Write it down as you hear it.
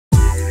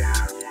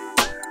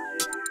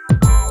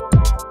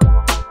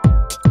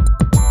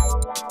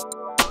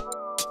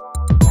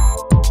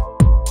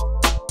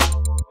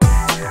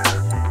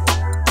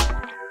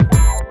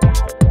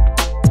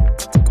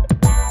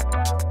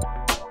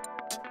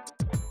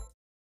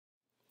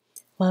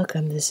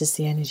Welcome, this is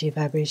the energy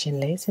vibration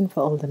lesson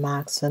voor all the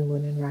Maagd, Sun,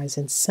 Moon en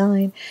Rising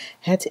sign.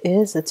 Het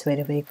is de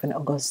tweede week van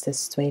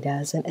Augustus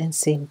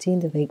 2017.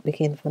 De week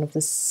begint vanaf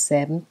de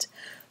 7th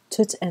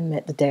tot en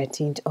met de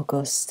 13th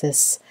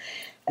Augustus.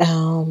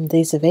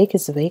 Deze week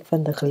is de week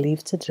van de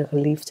geliefde. De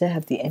geliefde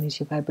heeft die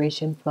energy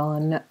vibration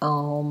van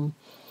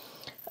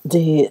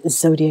de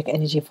zodiac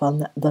energy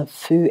van de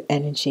vuur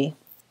energy.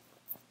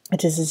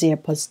 Het is een zeer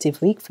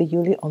positieve week voor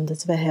jullie,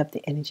 omdat we hebben de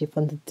energie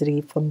van de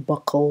 3 van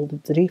bakkel. De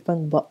 3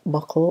 van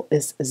bakkel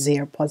is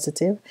zeer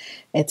positief.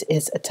 Het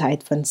is een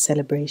tijd van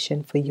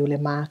celebration voor jullie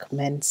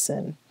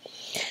maagdmensen.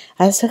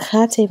 Als je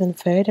gaat even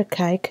verder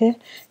kijken,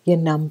 je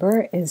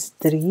number is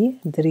 3,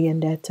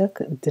 33,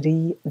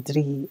 3,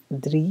 3,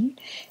 3.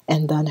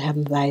 En dan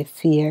hebben wij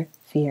 4,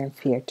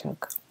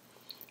 44.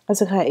 Als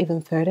je gaat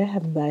even verder,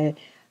 hebben wij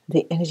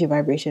de energy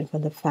vibration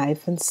van de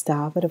 5 van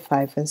staven. De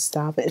 5 van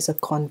staven is een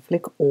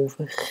conflict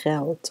over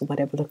geld.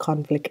 Whatever the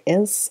conflict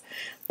is,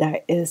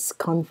 daar is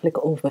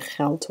conflict over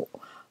geld.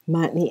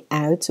 Maakt niet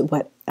uit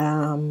wat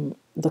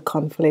de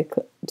conflict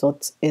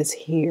dat is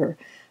hier.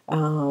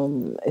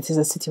 Het is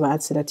een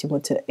situatie dat je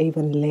moet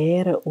even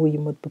leren hoe je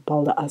moet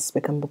bepaalde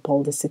aspecten, een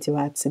bepaalde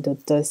situatie.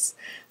 Dus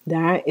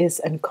daar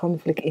is een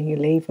conflict in je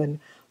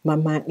leven, maar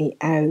maakt niet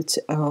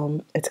uit.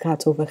 Het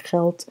gaat over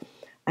geld.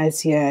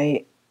 Als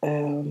jij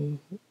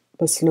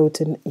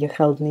besloten je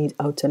geld niet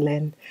uit te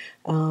lenen.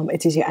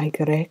 Het is je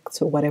eigen recht,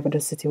 whatever de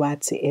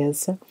situatie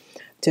is.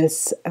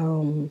 Dus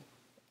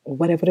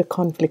whatever de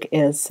conflict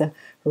is,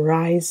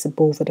 rise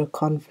boven de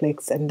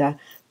conflicts. En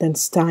dan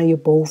sta je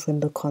boven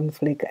de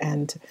conflict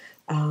en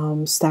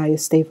sta je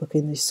stevig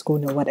in de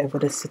schoenen, whatever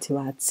de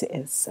situatie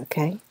is.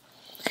 Oké?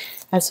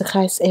 Als we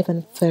gaan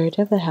even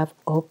verder, we hebben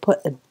op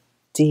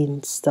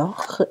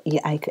dinsdag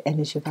je eigen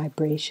energy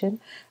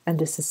vibration. En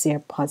dit is zeer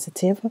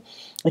positief.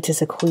 Het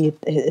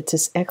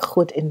is echt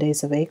goed in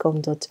deze week,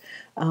 omdat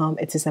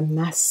het is een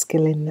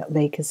masculine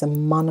week, het is een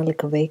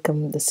mannelijke week.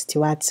 De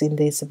situatie in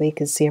deze week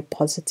is zeer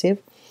positief.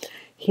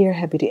 Hier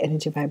heb je de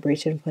energy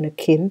vibration van een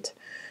kind.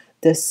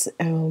 Dus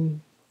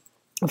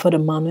voor de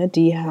mannen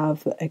die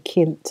hebben een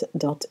kind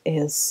dat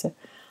is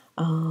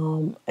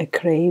een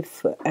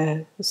kreef,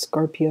 een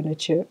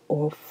schorpionetje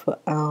of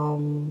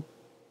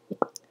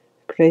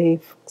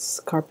kreef,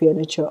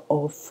 schorpionetje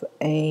of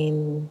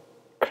een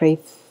kreef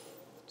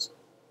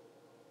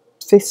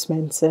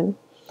vismensen.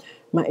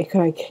 Maar ik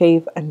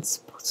geef een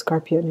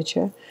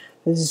schorpionetje.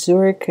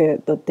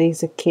 Zorgen dat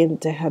deze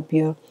kind heb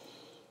je,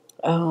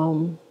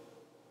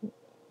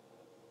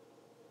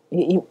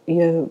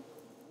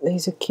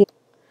 deze kind.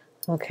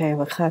 Oké,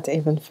 we gaan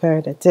even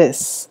verder.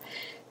 Dus,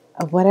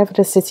 whatever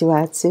de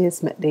situatie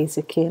is met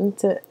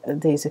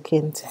deze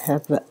kind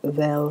hebben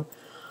wel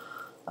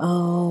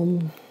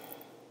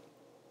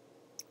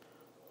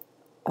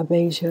een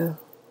beetje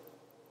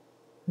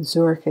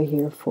zorgen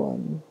hiervoor.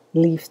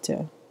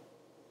 Liefde.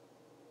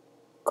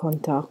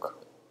 Contact.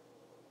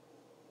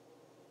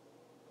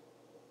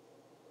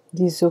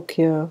 Die zoek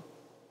je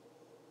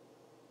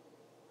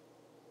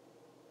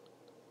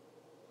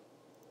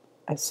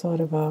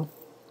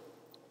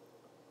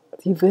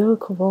die wil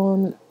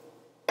gewoon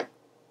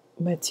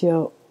met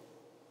je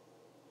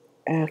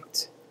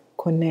echt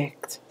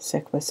connect,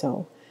 zeg maar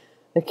zo.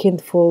 De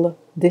kind voelt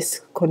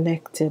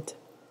disconnected.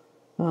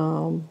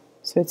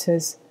 Zoals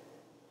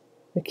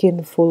de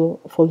kind voelt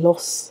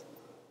los.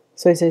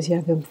 Zoals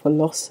jij hem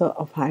verlossen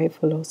of hij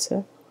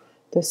verlossen.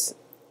 Dus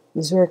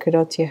zorg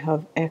dat je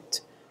hebt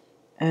echt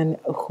een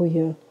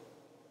goede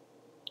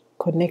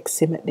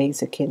connectie met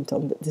deze kind.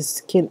 Dus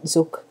het kind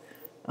zoekt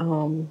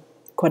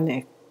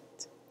connect.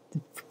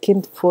 Het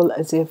kind voelt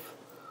alsof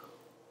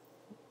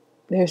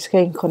er is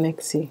geen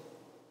connectie.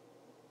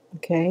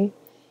 Oké?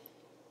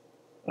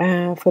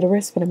 Voor de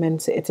rest van de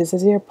mensen, het is een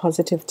zeer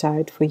positieve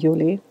tijd voor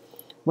jullie.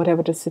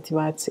 Whatever de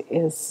situatie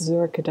is,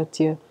 zorg dat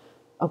je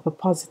op een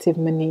positieve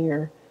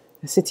manier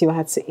de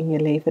situatie in je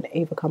leven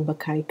even kan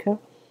bekijken.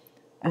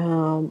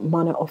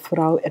 Mannen of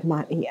vrouw, het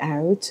maakt niet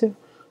uit.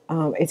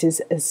 Het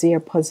is een zeer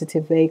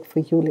positieve week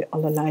voor jullie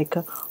allerlei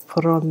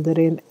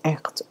verandering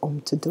echt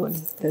om te doen.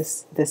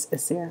 Dus dit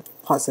is zeer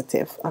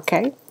positief.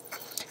 Oké?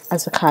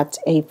 Als we gaan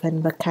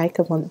even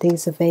bekijken, want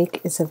deze week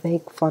is een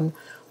week van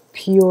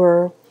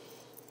pure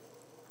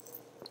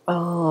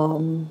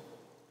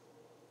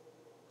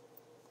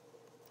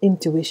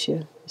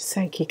intuition.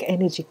 Psychic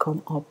energy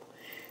komt op.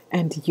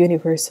 En de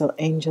universal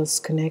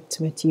angels connect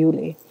met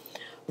jullie.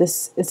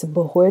 Dus het is een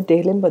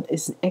beoordeling, maar het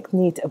is echt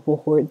niet een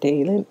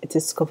beoordeling. Het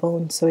is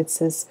gewoon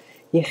zoiets als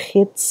je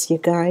gids, je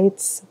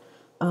guides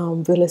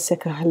willen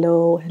zeggen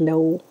hallo.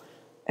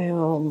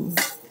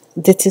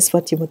 Dit is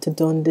wat je moet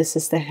doen. Dit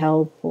is de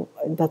help.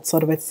 Dat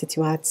soort van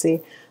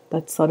situatie.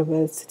 Dat soort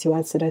van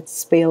situatie dat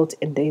speelt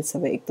in deze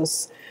week.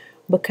 Dus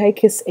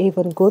bekijk eens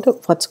even goed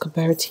wat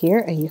gebeurt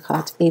hier. En je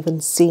gaat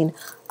even zien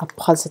a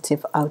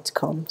positive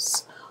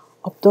outcomes.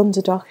 Op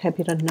donderdag heb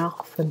je de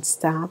nacht van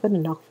staven. De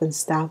nacht van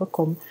staven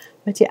komt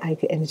met je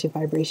eigen energy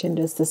vibration.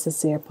 Dus dat is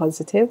zeer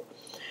positief.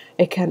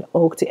 Ik ken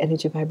ook de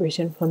energy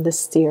vibration van de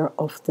stier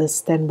of de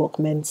steenbok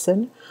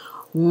mensen.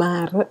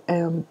 Maar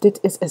dit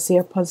is een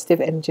zeer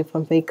positieve energie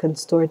van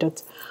Wakens,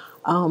 doordat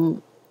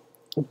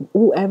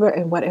whoever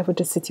en whatever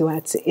de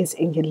situatie is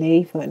in je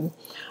leven,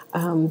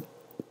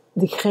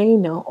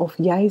 diegene of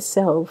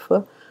jijzelf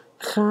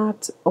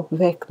gaat op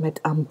weg met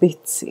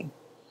ambitie.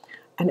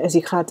 En als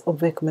je gaat op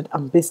weg met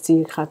ambitie,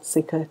 je gaat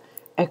zeker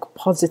echt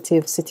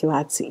positieve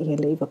situatie in je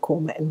leven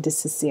komen. En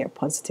dit is zeer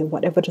positief.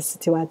 Whatever de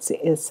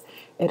situatie is,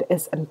 er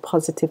is een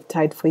positieve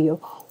tijd voor je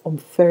om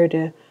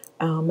verder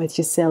met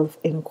jezelf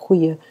in een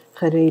goede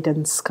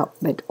gereedschap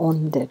met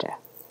anderen.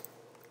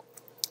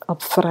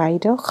 Op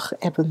vrijdag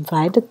hebben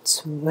wij de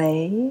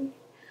 2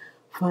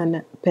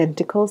 van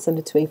Pentacles. En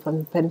de 2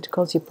 van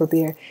Pentacles, je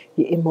probeert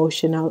je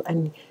emotional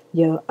en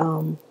je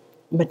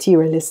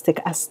materialistic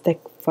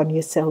aspect van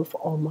jezelf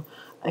om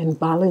in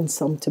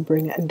balance om te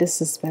brengen. En dit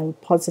is wel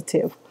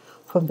positief.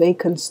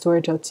 Vanwege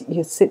doordat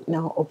je zit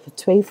nou op de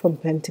 2 van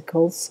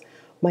Pentacles,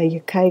 maar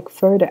je kijkt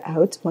verder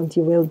uit, want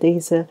je wil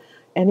deze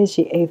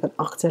energie even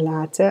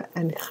achterlaten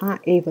en ga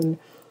even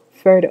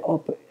verder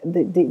op.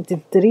 De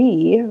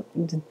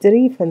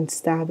 3 van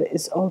staven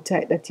is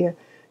altijd dat je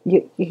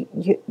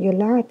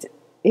laat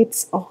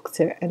iets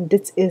achter. En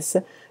dit is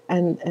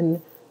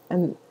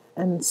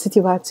een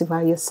situatie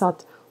waar je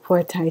zat voor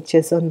een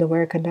tijdje zonder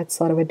werk en dat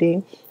soort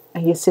dingen.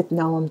 En je zit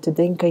nou om te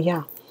denken,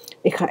 ja,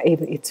 ik ga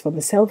even iets van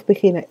mezelf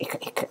beginnen.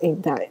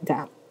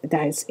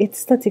 Daar is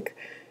iets dat ik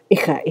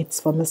ga iets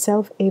van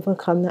mezelf even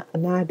gaan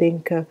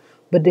nadenken,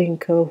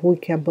 bedenken hoe ik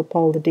kan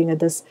bepaalde dingen.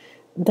 Dus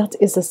dat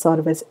is de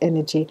soort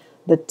energie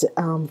dat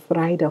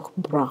vrijdag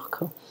bracht.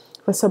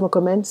 Voor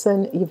sommige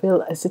mensen, je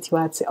wil een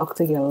situatie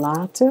achter je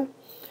laten.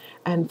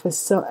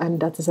 En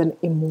dat is een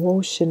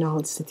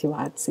emotionele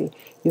situatie.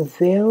 Je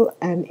wil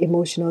een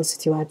emotionele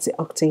situatie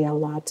achter je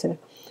laten.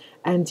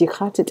 En je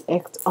gaat het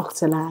echt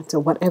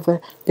achterlaten,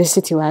 whatever de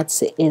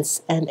situatie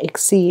is. En ik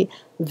zie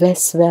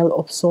best wel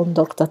op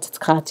zondag dat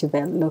het gaat je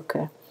wel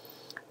lukken.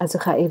 Als we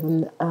gaan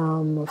even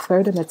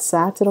verder met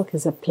zaterdag,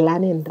 is een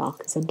planningdag.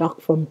 Het is een dag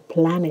van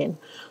planning.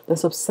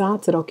 Dus op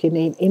zaterdag je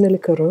neemt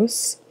innerlijke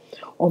rust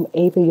om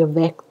even je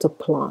weg te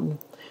plannen.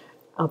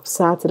 Op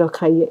zaterdag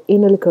ga je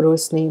innerlijke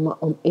rust nemen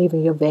om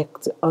even je weg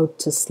uit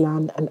te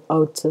slaan en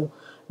uit te...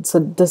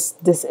 So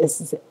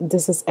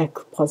this is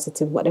echt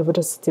positief. Whatever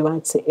de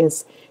situatie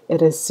is,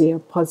 het is zeer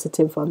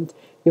positief, want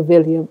je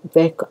wil je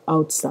weg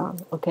uitstaan.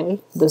 Oké?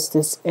 Dus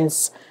dit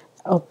is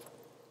op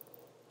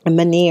een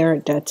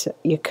manier dat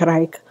je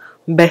krijgt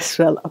best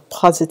wel een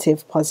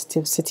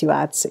positieve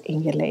situatie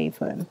in je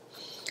leven.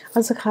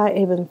 Als ik ga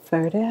even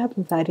verder,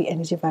 hebben wij die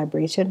energy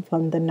vibration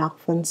van de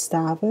nacht van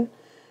staven,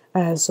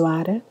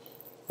 zware.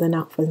 De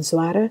nacht van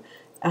zware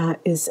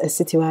is een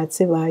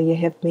situatie waar je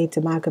hebt mee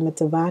te maken met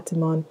de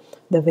waterman,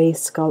 de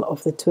weeskal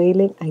of de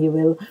tweeling. En je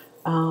wil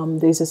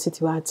deze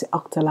situatie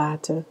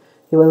achterlaten.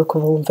 Je wil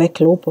gewoon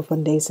weglopen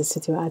van deze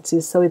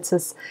situatie. Zoiets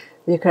als,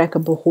 je krijgt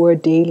een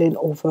beoordeling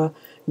over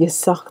je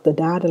zachte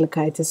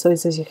dadelijkheid. Het is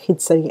zoiets als je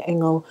gids en je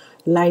engel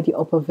leidt je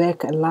op een weg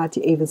en laat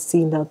je even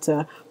zien dat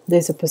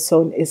deze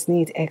persoon is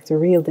niet echt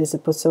real. Deze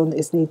persoon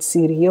is niet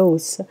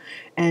serieus.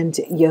 En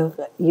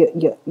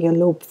je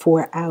loopt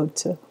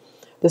vooruit.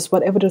 Dus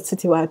whatever de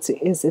situatie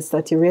is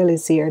dat je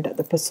realiseert dat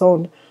de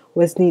persoon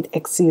was niet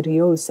echt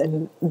serieus.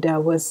 En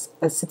dat was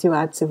een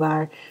situatie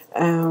waar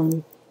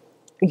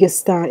je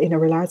staat in een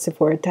relatie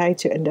voor een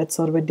tijdje en dat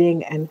soort van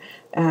dingen. En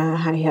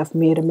hij heeft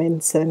meerdere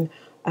mensen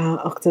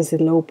achter zich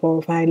lopen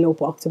of hij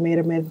loopt achter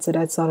meerdere mensen,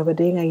 dat soort van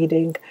dingen. En je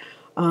denkt,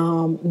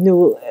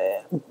 nu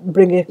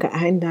breng ik een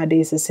eind naar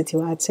deze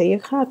situatie. Je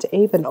gaat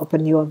even op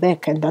een nieuwe weg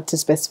en dat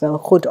is best wel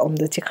goed,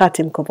 omdat je gaat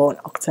hem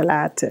gewoon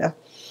achterlaten.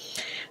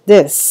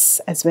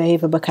 Dus, als we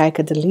even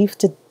bekijken, de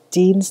liefde,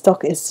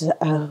 dinsdag is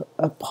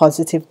een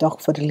positieve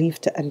dag voor de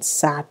liefde en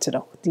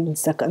zaterdag.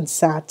 Dinsdag en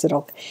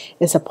zaterdag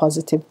is een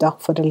positieve dag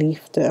voor de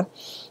liefde.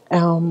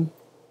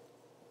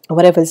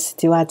 Whatever de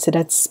situatie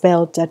dat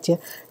speelt, dat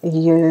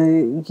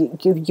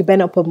je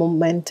bent op een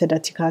moment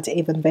dat je gaat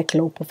even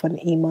weglopen van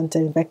iemand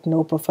en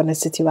weglopen van een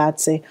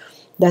situatie,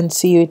 dan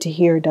zie je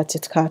hier dat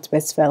het gaat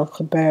best wel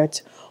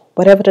gebeurt.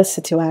 Whatever de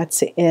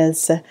situatie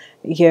is,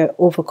 je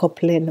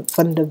overkoppeling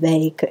van de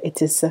week,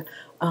 het is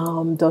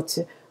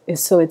dat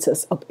is zoiets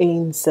als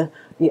opeens,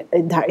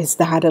 daar is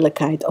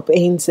dadelijkheid,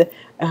 opeens,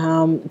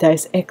 daar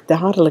is echt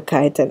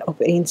dadelijkheid en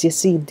opeens je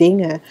ziet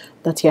dingen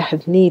dat je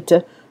het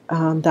niet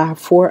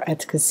daarvoor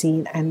hebt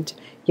gezien en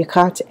je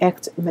gaat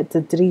echt met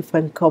de 3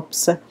 van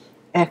kops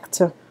echt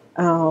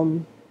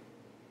een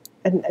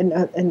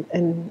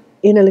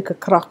innerlijke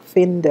kracht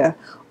vinden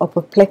op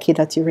een plekje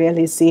dat je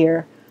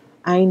realiseert.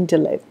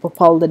 Eindelijk,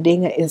 bepaalde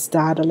dingen is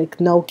dadelijk.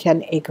 Nou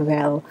kan ik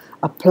wel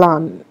een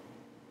plan,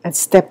 een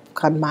stap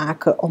gaan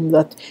maken.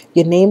 Omdat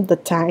je neemt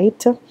de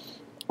tijd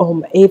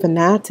om even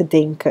na te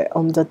denken.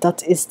 Omdat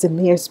dat is de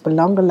meest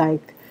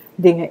belangrijke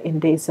dingen in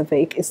deze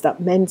week. Is dat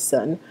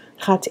mensen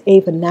gaat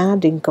even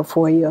nadenken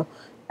voor je.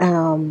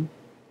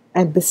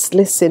 En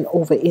beslissen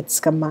over iets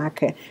gaan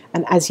maken.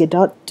 En als je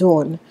dat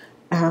doet,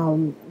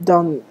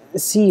 dan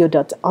zie je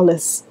dat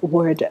alles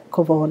wordt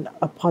gewoon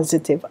een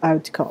positieve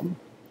outcome.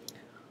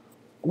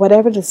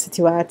 Whatever de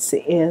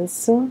situatie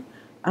is,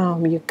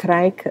 Je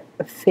krijgt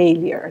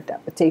failure. Dat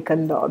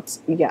betekent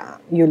dat, ja,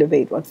 jullie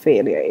weten wat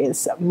failure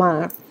is.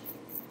 Maar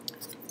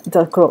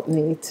dat klopt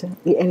niet.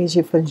 Die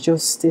energie van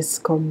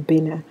justice komt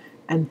binnen.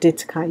 En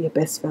dit kan je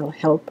best wel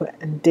helpen.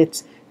 En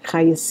dit ga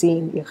je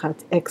zien. Je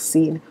gaat echt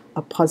zien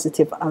een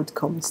positive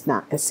outcomes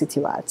na een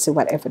situatie.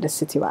 Whatever de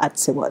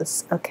situatie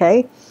was.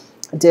 Oké?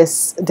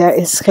 Dus er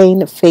is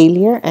geen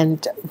failure. En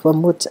we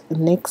moeten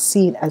niks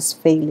zien als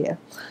failure.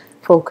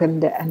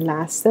 Volgende en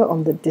laatste.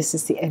 Omdat dit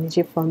is de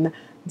energie van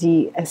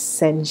die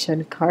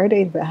Ascension card.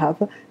 En we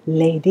hebben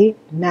Lady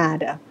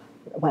Nada.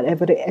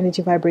 Whatever the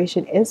energy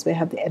vibration is, we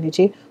have the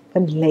energy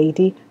van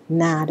Lady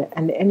Nada.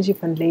 En de energie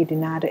van Lady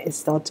Nada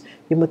is dat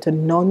je moet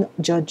een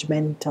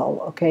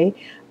non-judgmental, oké?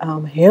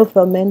 Heel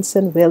veel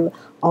mensen willen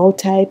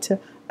altijd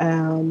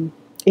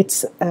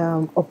iets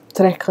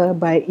optrekken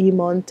bij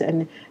iemand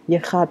en je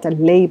gaat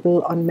een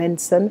label aan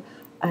mensen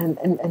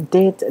en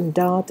dit en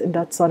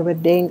dat soort van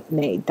ding.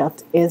 Nee,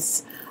 dat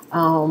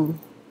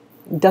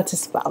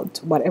is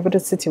fout. Whatever de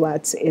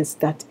situatie is,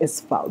 dat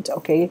is fout.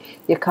 Oké?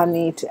 Je kan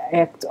niet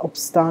echt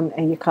opstaan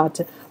en je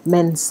gaat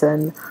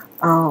mensen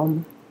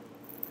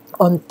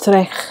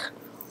onterecht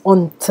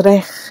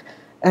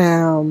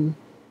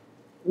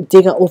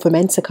dingen over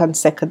mensen kan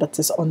zeggen. Dat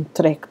is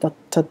onterecht.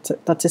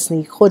 Dat is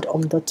niet goed.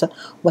 Omdat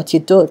wat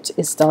je doet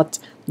is dat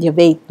je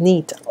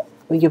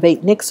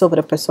weet niks over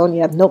de persoon.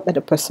 Je hebt nooit met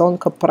de persoon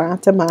kunnen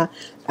praten, maar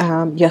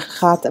je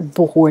gaat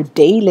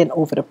beoordelen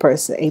over de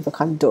persoon even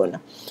gaan doen.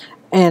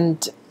 En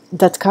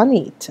dat kan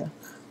niet.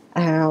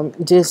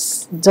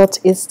 Dus dat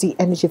is die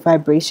energy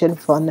vibration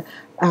van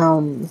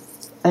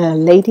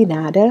Lady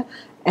Nada.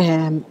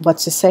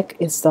 Wat ze zegt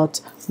is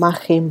dat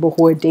mag geen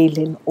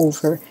beoordeling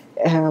over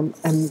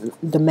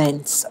de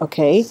mens.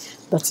 Oké?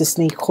 Dat is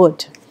niet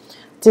goed.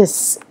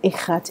 Dus ik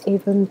ga het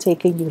even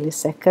tegen jullie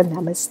zeggen.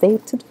 Namaste,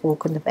 tot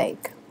volgende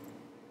week.